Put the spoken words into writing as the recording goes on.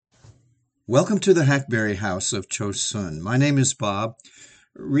Welcome to the Hackberry House of Chosun. My name is Bob.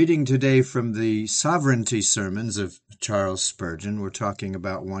 Reading today from the Sovereignty Sermons of Charles Spurgeon. We're talking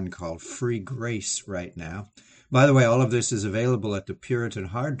about one called Free Grace right now. By the way, all of this is available at the Puritan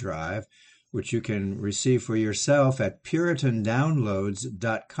hard drive, which you can receive for yourself at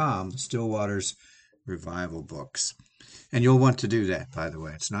puritandownloads.com, Stillwater's Revival Books. And you'll want to do that, by the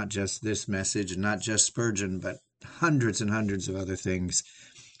way. It's not just this message and not just Spurgeon, but hundreds and hundreds of other things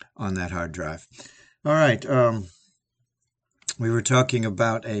on that hard drive. All right. We were talking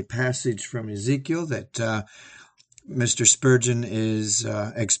about a passage from Ezekiel that Mr. Spurgeon is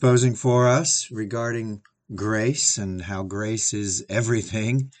exposing for us regarding grace and how grace is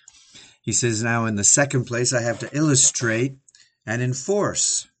everything. He says, now in the second place, I have to illustrate and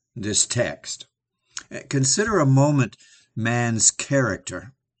enforce this text. Consider a moment man's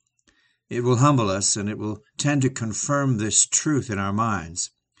character. It will humble us and it will tend to confirm this truth in our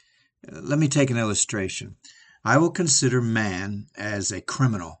minds. Let me take an illustration. I will consider man as a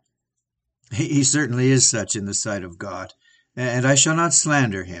criminal. He certainly is such in the sight of God, and I shall not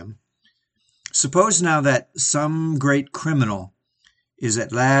slander him. Suppose now that some great criminal is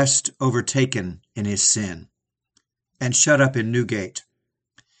at last overtaken in his sin and shut up in Newgate.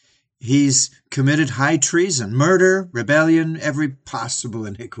 He's committed high treason, murder, rebellion, every possible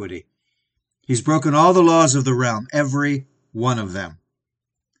iniquity. He's broken all the laws of the realm, every one of them.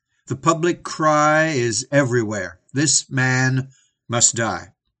 The public cry is everywhere. This man must die.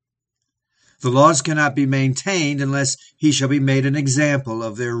 The laws cannot be maintained unless he shall be made an example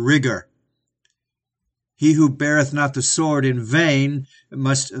of their rigor. He who beareth not the sword in vain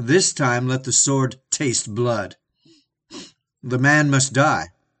must this time let the sword taste blood. The man must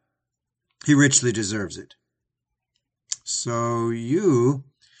die. He richly deserves it. So you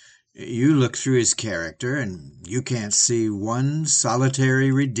look through his character, and you can't see one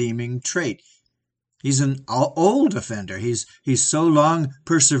solitary redeeming trait. He's an old offender. He's so long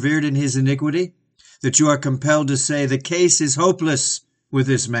persevered in his iniquity that you are compelled to say the case is hopeless with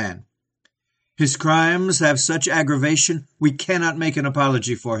this man. His crimes have such aggravation, we cannot make an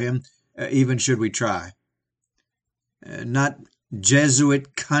apology for him, even should we try. Not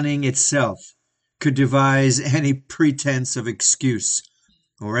Jesuit cunning itself could devise any pretense of excuse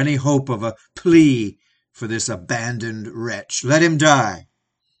or any hope of a plea for this abandoned wretch. Let him die.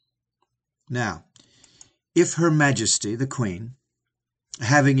 Now, if Her Majesty, the Queen,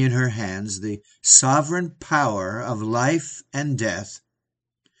 having in her hands the sovereign power of life and death,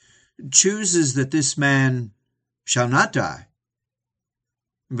 chooses that this man shall not die,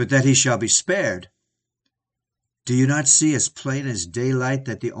 but that he shall be spared, do you not see as plain as daylight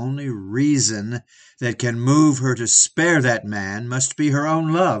that the only reason that can move her to spare that man must be her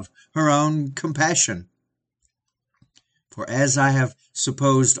own love, her own compassion? For as I have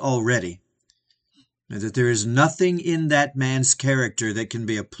supposed already, that there is nothing in that man's character that can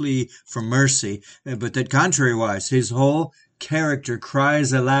be a plea for mercy, but that contrariwise his whole character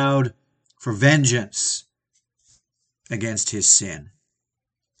cries aloud for vengeance against his sin.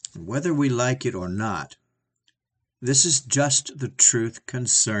 Whether we like it or not, this is just the truth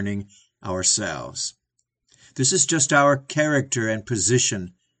concerning ourselves. This is just our character and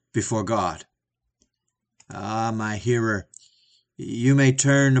position before God. Ah, my hearer, you may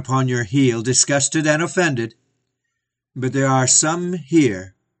turn upon your heel, disgusted and offended, but there are some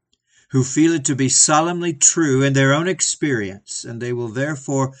here who feel it to be solemnly true in their own experience, and they will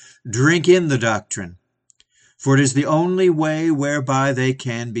therefore drink in the doctrine, for it is the only way whereby they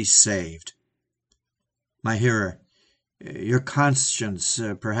can be saved. My hearer, your conscience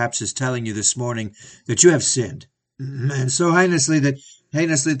perhaps is telling you this morning that you have sinned, and so heinously that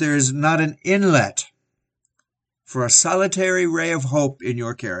there is not an inlet for a solitary ray of hope in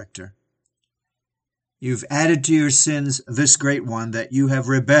your character. You've added to your sins this great one, that you have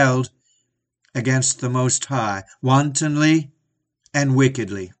rebelled against the Most High, wantonly and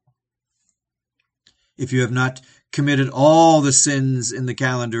wickedly. If you have not committed all the sins in the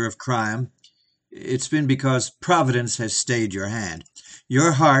calendar of crime, it's been because providence has stayed your hand.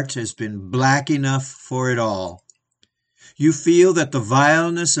 Your heart has been black enough for it all. You feel that the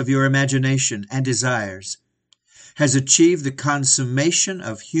vileness of your imagination and desires has achieved the consummation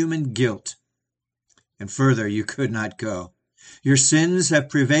of human guilt. And further you could not go. Your sins have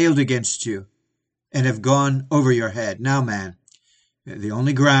prevailed against you and have gone over your head. Now, man, the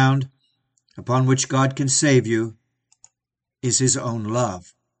only ground upon which God can save you is his own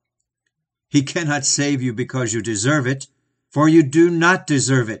love. He cannot save you because you deserve it, for you do not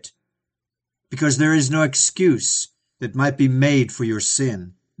deserve it, because there is no excuse that might be made for your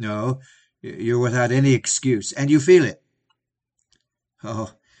sin. No, you're without any excuse, and you feel it.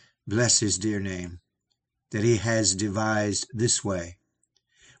 Oh, Bless his dear name, that he has devised this way,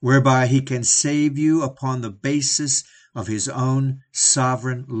 whereby he can save you upon the basis of his own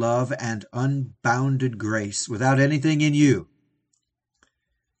sovereign love and unbounded grace, without anything in you.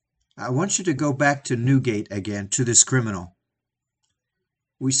 I want you to go back to Newgate again, to this criminal.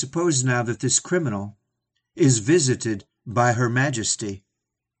 We suppose now that this criminal is visited by Her Majesty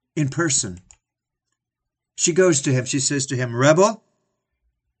in person. She goes to him, she says to him, "Rebel,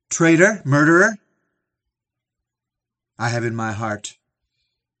 traitor, murderer, I have in my heart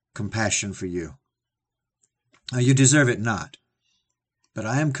compassion for you. Now, you deserve it not, but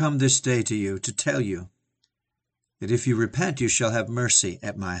I am come this day to you to tell you that if you repent, you shall have mercy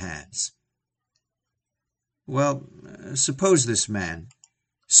at my hands." Well, suppose this man,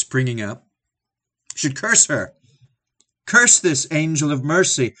 springing up, should curse her, curse this angel of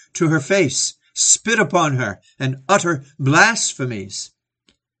mercy to her face, spit upon her, and utter blasphemies,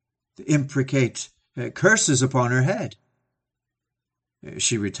 imprecate curses upon her head.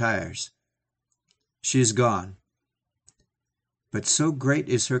 She retires. She is gone. But so great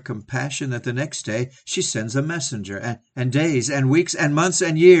is her compassion that the next day she sends a messenger, and days and weeks and months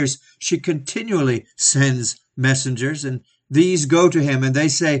and years she continually sends messengers, and these go to him, and they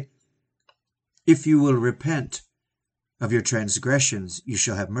say, "If you will repent of your transgressions, you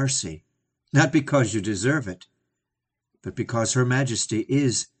shall have mercy, not because you deserve it, but because Her Majesty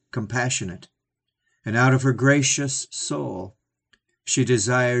is compassionate, and out of her gracious soul she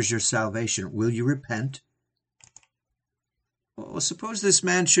desires your salvation. Will you repent?" Well, suppose this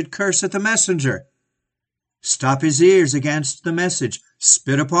man should curse at the messenger, stop his ears against the message,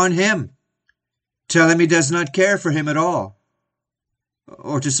 spit upon him, tell him he does not care for him at all.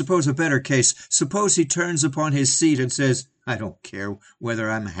 Or to suppose a better case, suppose he turns upon his seat and says, "I don't care whether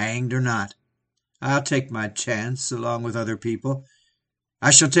I'm hanged or not. I'll take my chance along with other people. I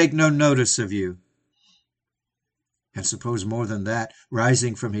shall take no notice of you." And suppose more than that,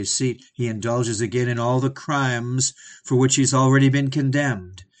 rising from his seat, he indulges again in all the crimes for which he's already been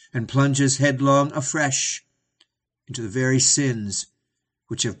condemned, and plunges headlong afresh into the very sins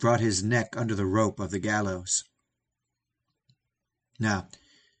which have brought his neck under the rope of the gallows. Now,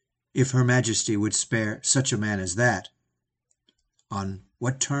 if Her Majesty would spare such a man as that, on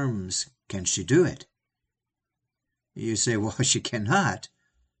what terms can she do it? You say, well, she cannot,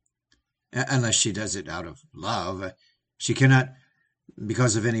 unless she does it out of love. She cannot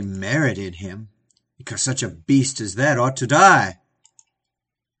because of any merit in him, because such a beast as that ought to die.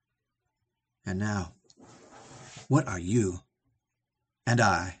 And now, what are you and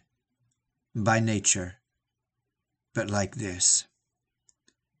I by nature but like this?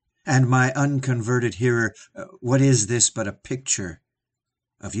 And my unconverted hearer, what is this but a picture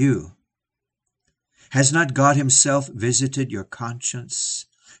of you? Has not God himself visited your conscience?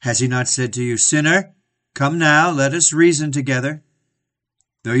 Has he not said to you, "Sinner, come now, let us reason together.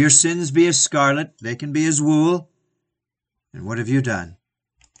 Though your sins be as scarlet, they can be as wool." And what have you done?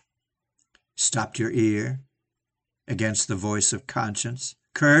 Stopped your ear against the voice of conscience,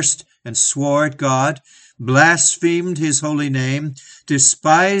 cursed and swore at God, blasphemed his holy name,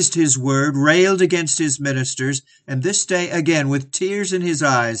 despised his word, railed against his ministers, and this day again, with tears in his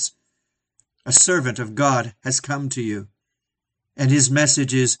eyes, a servant of God has come to you. And his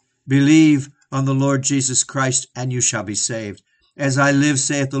message is, "Believe on the Lord Jesus Christ, and you shall be saved. As I live,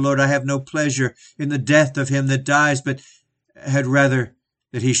 saith the Lord, I have no pleasure in the death of him that dies, but had rather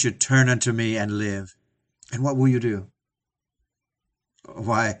that he should turn unto me and live." And what will you do?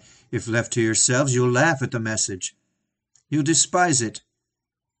 Why, if left to yourselves, you'll laugh at the message. You'll despise it.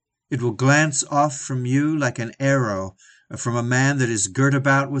 It will glance off from you like an arrow from a man that is girt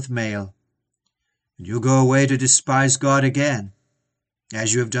about with mail. And you'll go away to despise God again,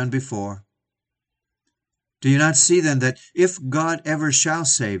 as you have done before. Do you not see then that if God ever shall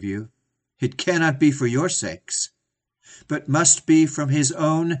save you, it cannot be for your sakes, but must be from his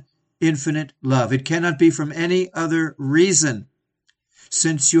own infinite love? It cannot be from any other reason,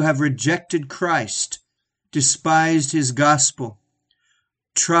 since you have rejected Christ, despised his gospel,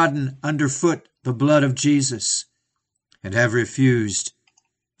 trodden underfoot the blood of Jesus, and have refused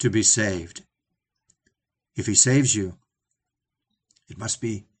to be saved. If he saves you, it must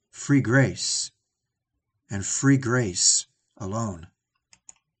be free grace, and free grace alone.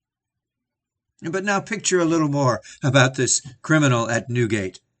 But now picture a little more about this criminal at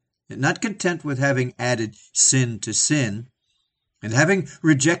Newgate. Not content with having added sin to sin, and having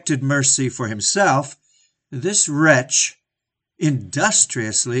rejected mercy for himself, this wretch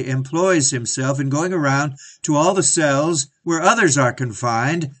industriously employs himself in going around to all the cells where others are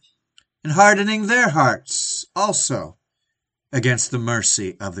confined, and hardening their hearts also, against the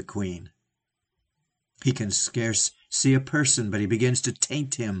mercy of the queen. He can scarce see a person, but he begins to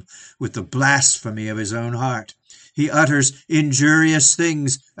taint him with the blasphemy of his own heart. He utters injurious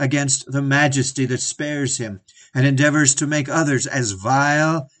things against the majesty that spares him, and endeavors to make others as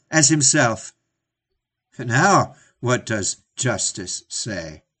vile as himself. And now, what does justice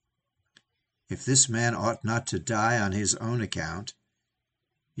say? If this man ought not to die on his own account,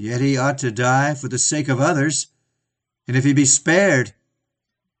 yet he ought to die for the sake of others, and if he be spared,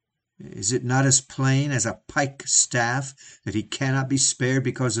 is it not as plain as a pike staff that he cannot be spared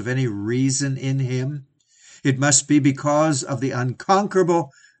because of any reason in him? It must be because of the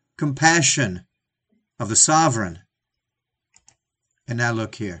unconquerable compassion of the sovereign. And now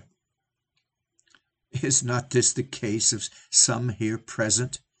look here. Is not this the case of some here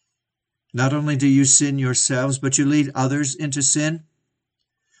present? Not only do you sin yourselves, but you lead others into sin.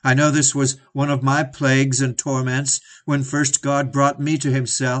 I know this was one of my plagues and torments when first God brought me to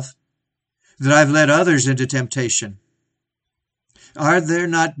himself, that I've led others into temptation. Are there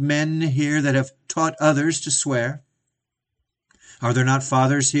not men here that have taught others to swear? Are there not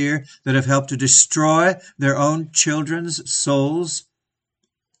fathers here that have helped to destroy their own children's souls?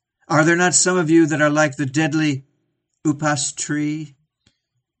 Are there not some of you that are like the deadly upas tree?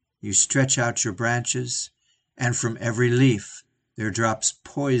 You stretch out your branches, and from every leaf there drops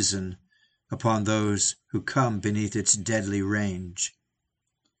poison upon those who come beneath its deadly range.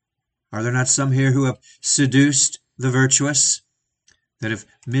 Are there not some here who have seduced the virtuous, that have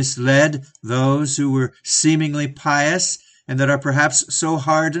misled those who were seemingly pious, and that are perhaps so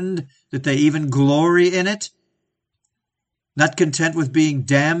hardened that they even glory in it? Not content with being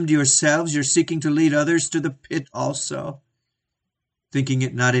damned yourselves, you're seeking to lead others to the pit also, thinking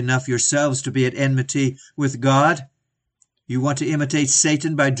it not enough yourselves to be at enmity with God. You want to imitate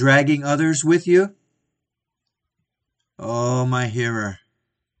Satan by dragging others with you? Oh, my hearer,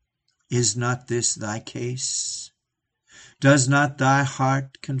 is not this thy case? Does not thy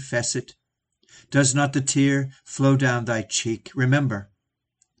heart confess it? Does not the tear flow down thy cheek? Remember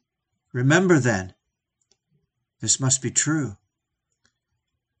then, this must be true.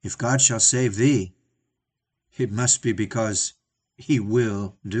 If God shall save thee, it must be because he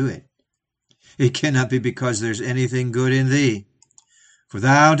will do it. It cannot be because there's anything good in thee, for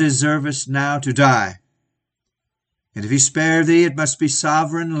thou deservest now to die. And if he spare thee, it must be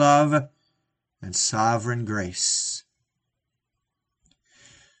sovereign love and sovereign grace.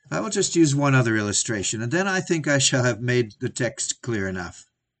 I will just use one other illustration, and then I think I shall have made the text clear enough.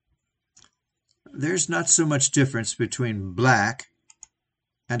 There's not so much difference between black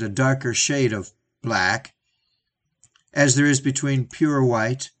and a darker shade of black as there is between pure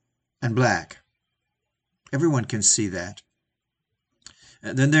white and black. Everyone can see that.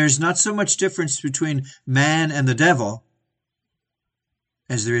 And then there's not so much difference between man and the devil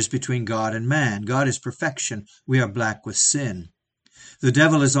as there is between God and man. God is perfection. We are black with sin. The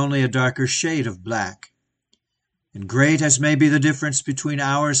devil is only a darker shade of black. And great as may be the difference between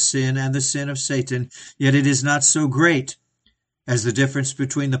our sin and the sin of Satan, yet it is not so great as the difference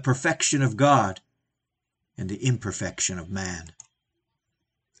between the perfection of God and the imperfection of man.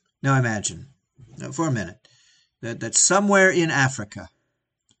 Now imagine, for a minute, that somewhere in Africa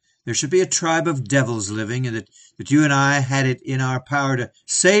there should be a tribe of devils living, and that you and I had it in our power to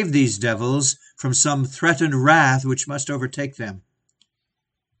save these devils from some threatened wrath which must overtake them.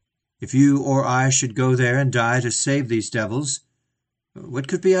 If you or I should go there and die to save these devils, what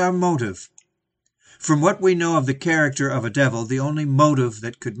could be our motive? From what we know of the character of a devil, the only motive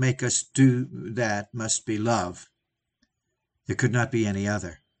that could make us do that must be love. There could not be any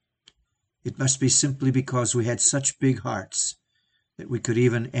other. It must be simply because we had such big hearts that we could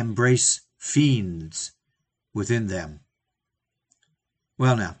even embrace fiends within them.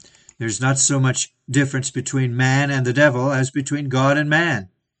 Well now, there's not so much difference between man and the devil as between God and man.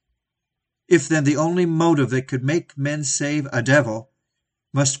 If then the only motive that could make men save a devil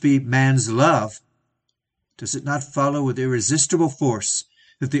must be man's love, does it not follow with irresistible force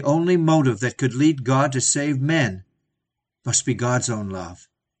that the only motive that could lead God to save men must be God's own love?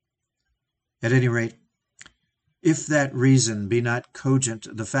 At any rate, if that reason be not cogent,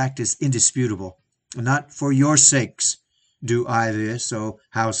 the fact is indisputable. Not for your sakes do I this, O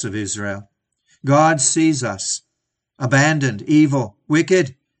house of Israel. God sees us, abandoned, evil,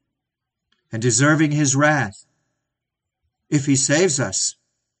 wicked, and deserving his wrath. If he saves us,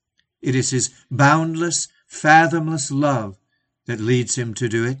 it is his boundless, fathomless love that leads him to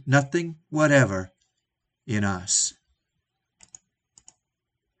do it, nothing whatever in us.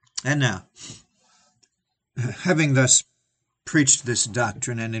 And now, having thus preached this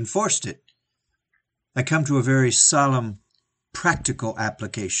doctrine and enforced it, I come to a very solemn practical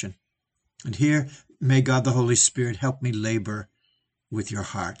application. And here, may God the Holy Spirit help me labor with your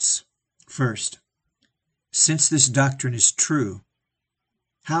hearts. First, since this doctrine is true,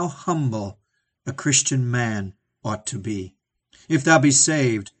 how humble a Christian man ought to be. If thou be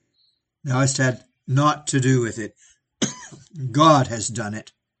saved, thou hast had naught to do with it. God has done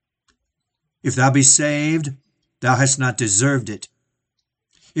it. If thou be saved, thou hast not deserved it.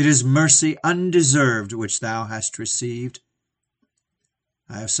 It is mercy undeserved which thou hast received.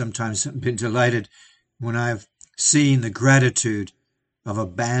 I have sometimes been delighted when I have seen the gratitude of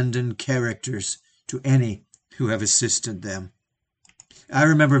abandoned characters to any who have assisted them. I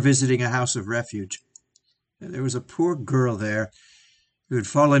remember visiting a house of refuge. There was a poor girl there who had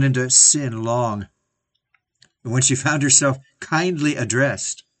fallen into sin long. And when she found herself kindly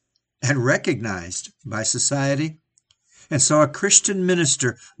addressed and recognized by society, and saw a Christian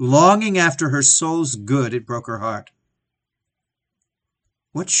minister longing after her soul's good, it broke her heart.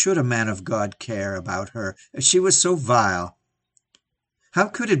 What should a man of God care about her? She was so vile. How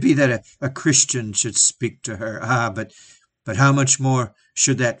could it be that a Christian should speak to her? But how much more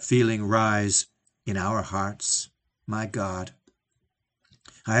should that feeling rise in our hearts? My God,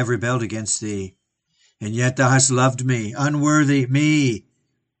 I have rebelled against thee, and yet thou hast loved me, unworthy me.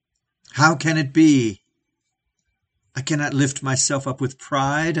 How can it be? I cannot lift myself up with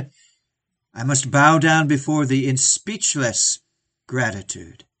pride. I must bow down before thee in speechless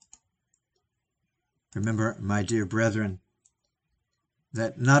gratitude. Remember, my dear brethren,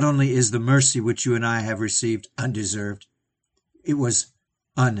 that not only is the mercy which you and I have received undeserved, it was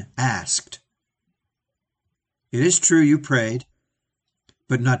unasked. It is true you prayed,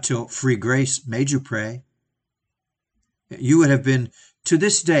 but not till free grace made you pray. You would have been to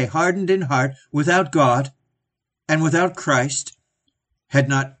this day hardened in heart without God and without Christ, had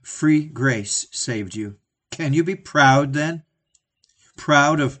not free grace saved you. Can you be proud then?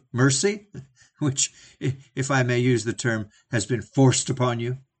 Proud of mercy, which, if I may use the term, has been forced upon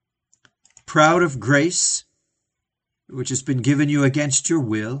you? Proud of grace, which has been given you against your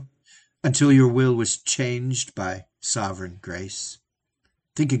will, until your will was changed by sovereign grace?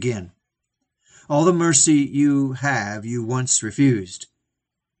 Think again. All the mercy you have, you once refused.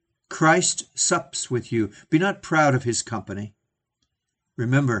 Christ sups with you. Be not proud of his company.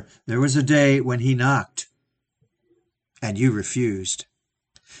 Remember, there was a day when he knocked, and you refused.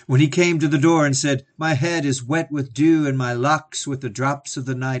 When he came to the door and said, My head is wet with dew, and my locks with the drops of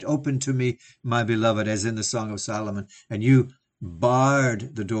the night. Open to me, my beloved, as in the Song of Solomon. And you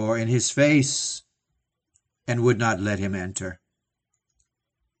barred the door in his face, and would not let him enter.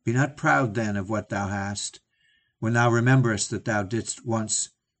 Be not proud then of what thou hast, when thou rememberest that thou didst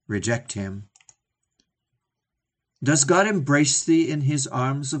once reject him. Does God embrace thee in his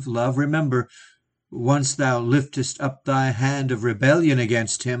arms of love? Remember, once thou liftest up thy hand of rebellion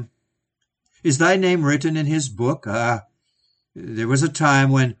against him. Is thy name written in his book? There was a time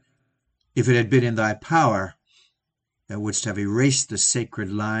when, if it had been in thy power, thou wouldst have erased the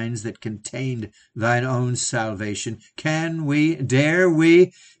sacred lines that contained thine own salvation. Dare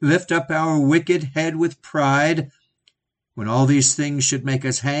we lift up our wicked head with pride, when all these things should make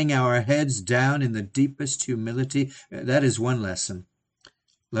us hang our heads down in the deepest humility? That is one lesson.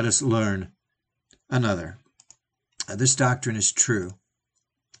 Let us learn another. This doctrine is true,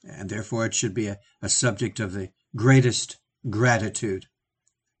 and therefore it should be a subject of the greatest gratitude.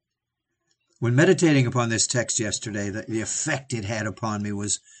 When meditating upon this text yesterday, the effect it had upon me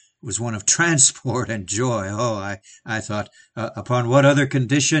was one of transport and joy. I thought, upon what other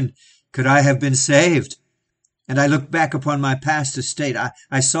condition could I have been saved? And I looked back upon my past estate.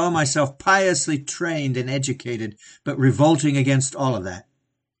 I saw myself piously trained and educated, but revolting against all of that.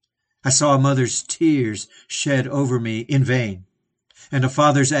 I saw a mother's tears shed over me in vain, and a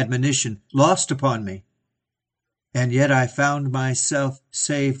father's admonition lost upon me. And yet I found myself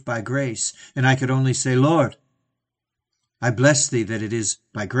saved by grace, and I could only say, Lord, I bless thee that it is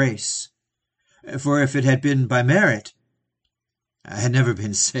by grace. For if it had been by merit, I had never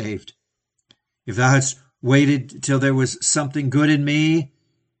been saved. If thou hadst waited till there was something good in me,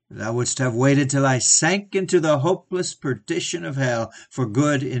 thou wouldst have waited till I sank into the hopeless perdition of hell, for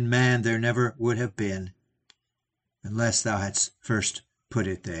good in man there never would have been, unless thou hadst first put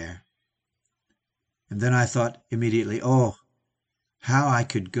it there. And then I thought immediately, how I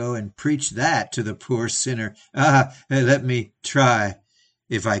could go and preach that to the poor sinner. Let me try,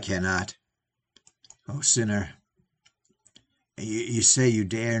 if I cannot. Sinner, you say you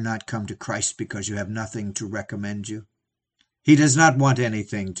dare not come to Christ because you have nothing to recommend you. He does not want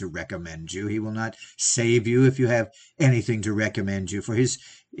anything to recommend you. He will not save you if you have anything to recommend you. For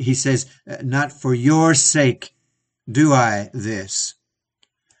he says, not for your sake do I this.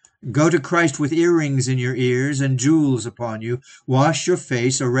 Go to Christ with earrings in your ears and jewels upon you. Wash your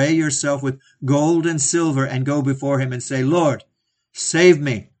face, array yourself with gold and silver, and go before him and say, Lord, save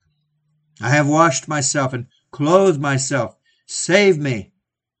me. I have washed myself and clothed myself. Save me.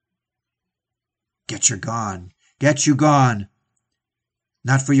 Get you gone. Get you gone.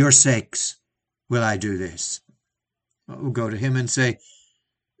 Not for your sakes will I do this. We'll go to him and say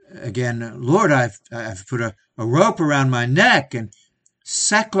again, Lord, I've put a rope around my neck and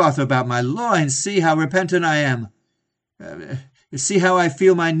sackcloth about my loins. See how repentant I am. See how I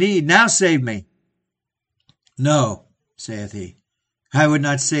feel my need. Now save me. No, saith he, I would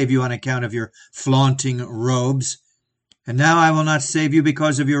not save you on account of your flaunting robes. And now I will not save you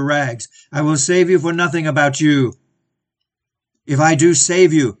because of your rags. I will save you for nothing about you. If I do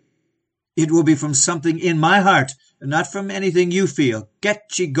save you, it will be from something in my heart, and not from anything you feel.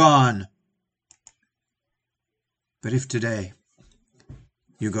 Get ye gone. But if today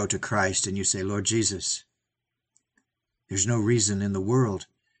you go to Christ and you say, Lord Jesus, there's no reason in the world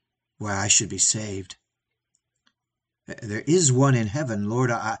why I should be saved. There is one in heaven, Lord.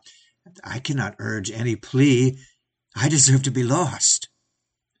 I cannot urge any plea. I deserve to be lost.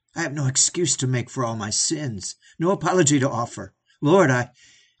 I have no excuse to make for all my sins, no apology to offer. Lord, I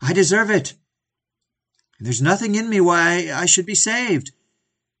deserve it. And there's nothing in me why I should be saved.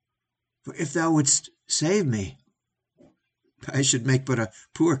 For if thou wouldst save me, I should make but a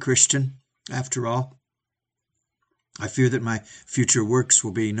poor Christian, after all. I fear that my future works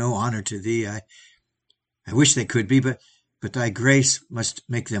will be no honor to thee. I wish they could be, but thy grace must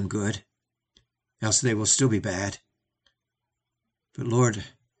make them good, else they will still be bad. But Lord,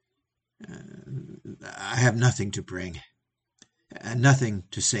 I have nothing to bring, nothing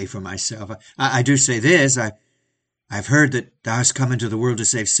to say for myself. I do say this, I've heard that thou hast come into the world to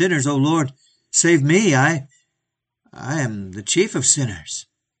save sinners. O Lord, save me. I am the chief of sinners.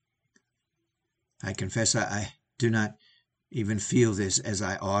 I confess I do not even feel this as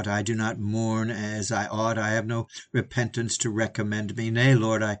I ought. I do not mourn as I ought. I have no repentance to recommend me. Nay,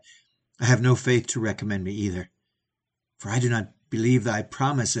 Lord, I have no faith to recommend me either. For I do not believe thy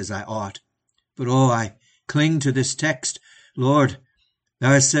promise as I ought. But I cling to this text. Lord,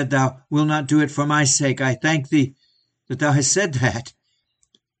 thou hast said thou wilt not do it for my sake. I thank thee that thou hast said that.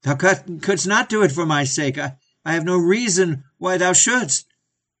 Thou couldst not do it for my sake. I have no reason why thou shouldst.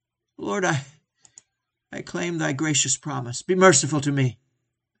 Lord, I claim thy gracious promise. Be merciful to me,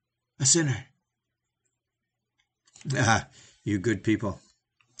 a sinner. Ah, you good people,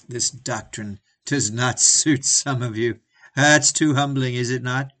 this doctrine does not suit some of you. That's too humbling, is it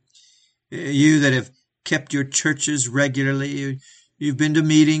not? You that have kept your churches regularly, you've been to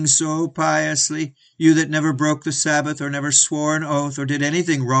meetings so piously, you that never broke the Sabbath or never swore an oath or did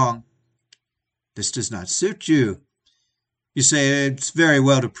anything wrong. This does not suit you. You say it's very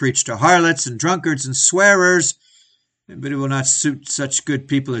well to preach to harlots and drunkards and swearers, but it will not suit such good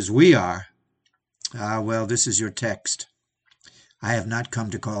people as we are. Ah, well, this is your text. I have not come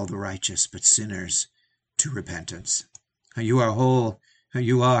to call the righteous, but sinners to repentance. You are whole.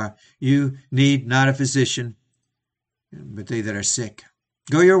 You are. You need not a physician, but they that are sick.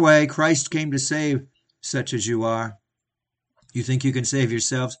 Go your way. Christ came to save such as you are. You think you can save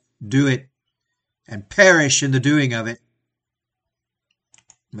yourselves? Do it, and perish in the doing of it.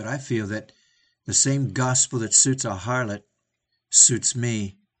 But I feel that the same gospel that suits a harlot suits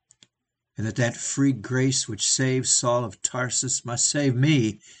me, and that free grace which saved Saul of Tarsus must save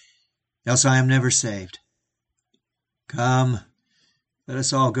me, else I am never saved. Come, let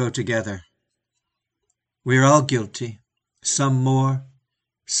us all go together. We are all guilty, some more,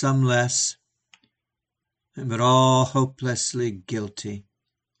 some less, but all hopelessly guilty.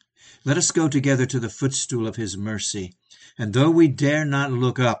 Let us go together to the footstool of his mercy, and though we dare not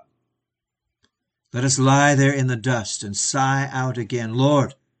look up, let us lie there in the dust and sigh out again,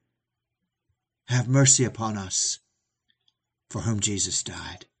 Lord, have mercy upon us, for whom Jesus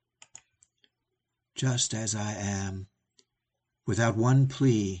died. Just as I am, without one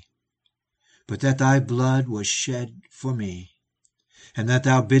plea, but that thy blood was shed for me, and that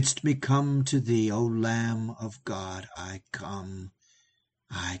thou bidst me come to thee, O Lamb of God. I come.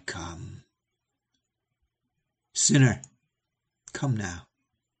 Sinner, come now.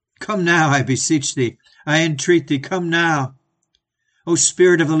 Come now, I beseech thee. I entreat thee, come now. O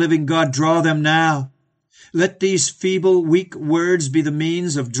Spirit of the living God, draw them now. Let these feeble, weak words be the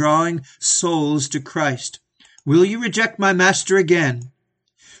means of drawing souls to Christ. Will you reject my master again?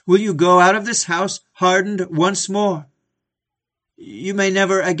 Will you go out of this house hardened once more? You may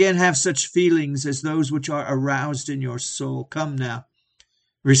never again have such feelings as those which are aroused in your soul. Come now,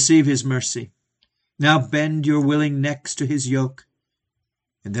 receive his mercy. Now bend your willing necks to his yoke,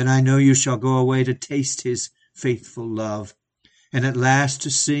 and then I know you shall go away to taste his faithful love, and at last to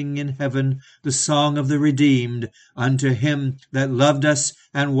sing in heaven the song of the redeemed unto him that loved us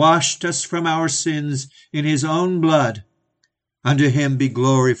and washed us from our sins in his own blood. Unto him be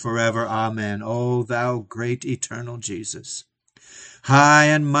glory forever. Amen. O thou great eternal Jesus, high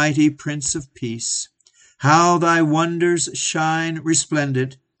and mighty Prince of Peace, how thy wonders shine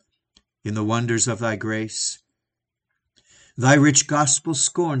resplendent in the wonders of thy grace. Thy rich gospel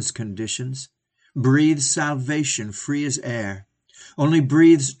scorns conditions, breathes salvation free as air, only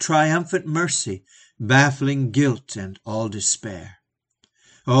breathes triumphant mercy, baffling guilt and all despair.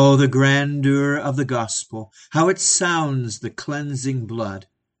 Oh, the grandeur of the gospel, how it sounds the cleansing blood,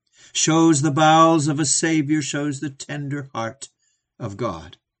 shows the bowels of a Savior, shows the tender heart of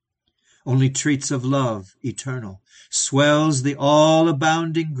God. Only treats of love eternal, swells the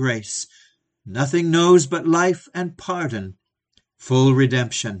all-abounding grace, nothing knows but life and pardon, full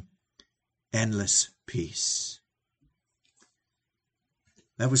redemption, endless peace.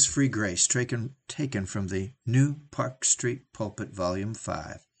 That was Free Grace, taken from the New Park Street Pulpit, Volume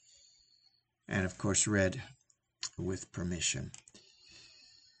 5, and of course read with permission.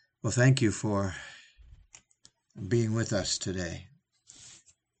 Well, thank you for being with us today.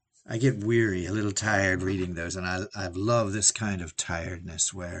 I get weary, a little tired reading those, and I love this kind of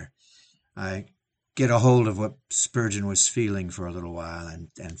tiredness where I get a hold of what Spurgeon was feeling for a little while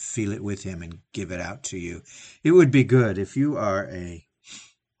and feel it with him and give it out to you. It would be good if you are a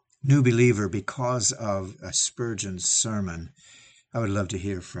new believer because of a Spurgeon sermon. I would love to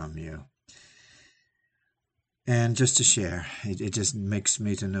hear from you. And just to share, it just makes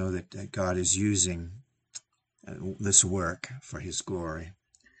me to know that God is using this work for his glory.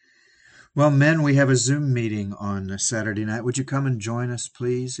 Well, men, we have a Zoom meeting on Saturday night. Would you come and join us,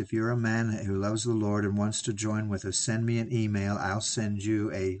 please? If you're a man who loves the Lord and wants to join with us, send me an email. I'll send you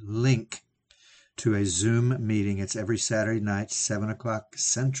a link to a Zoom meeting. It's every Saturday night, 7 o'clock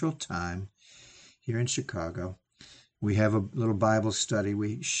Central Time here in Chicago. We have a little Bible study.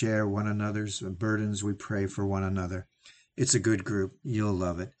 We share one another's burdens. We pray for one another. It's a good group. You'll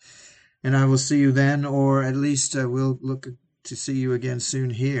love it. And I will see you then, or at least we'll look to see you again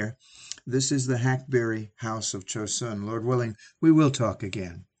soon here. This is the Hackberry House of Chosun. Lord willing, we will talk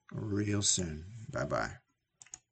again real soon. Bye-bye.